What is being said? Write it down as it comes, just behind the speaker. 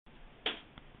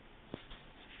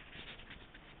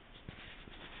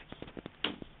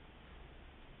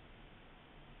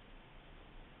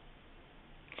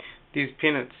These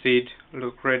peanut seeds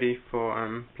look ready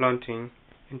for planting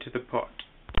into the pot.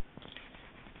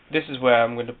 This is where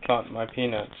I'm going to plant my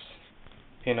peanut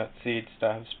seeds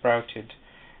that have sprouted.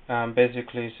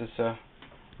 Basically, this is a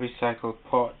recycled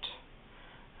pot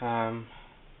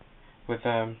with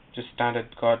just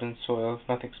standard garden soil,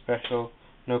 nothing special,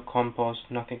 no compost,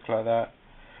 nothing like that.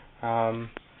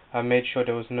 I made sure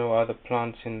there was no other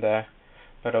plants in there,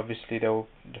 but obviously they will,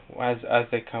 as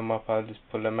they come up, I'll just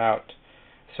pull them out.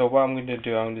 So what I'm going to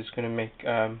do, I'm just going to make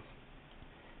I'll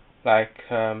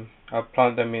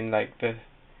plant them in like the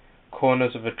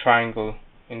corners of a triangle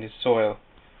in the soil,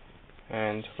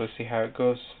 and we'll see how it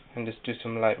goes, and just do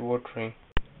some light watering.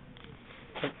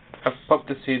 I've popped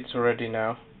the seeds already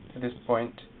now at this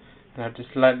point, and I've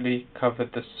just lightly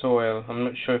covered the soil. I'm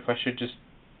not sure if I should just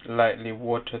lightly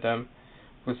water them.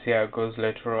 We'll see how it goes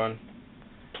later on.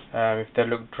 If they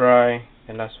look dry,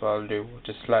 then that's what I'll do,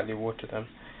 just slightly water them.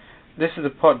 This is a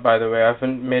pot, by the way. I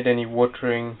haven't made any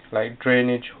watering, like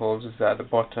drainage holes is at the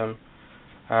bottom,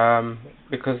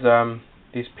 because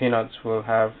these peanuts will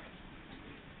have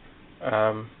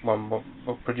will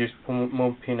produce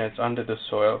more peanuts under the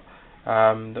soil.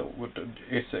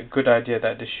 It's a good idea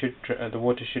that the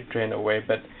water should drain away,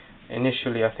 but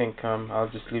initially I think I'll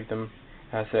just leave them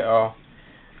as they are.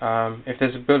 If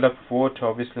there's a build-up of water,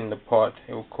 obviously in the pot,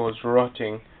 it will cause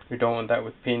rotting. We don't want that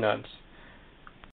with peanuts.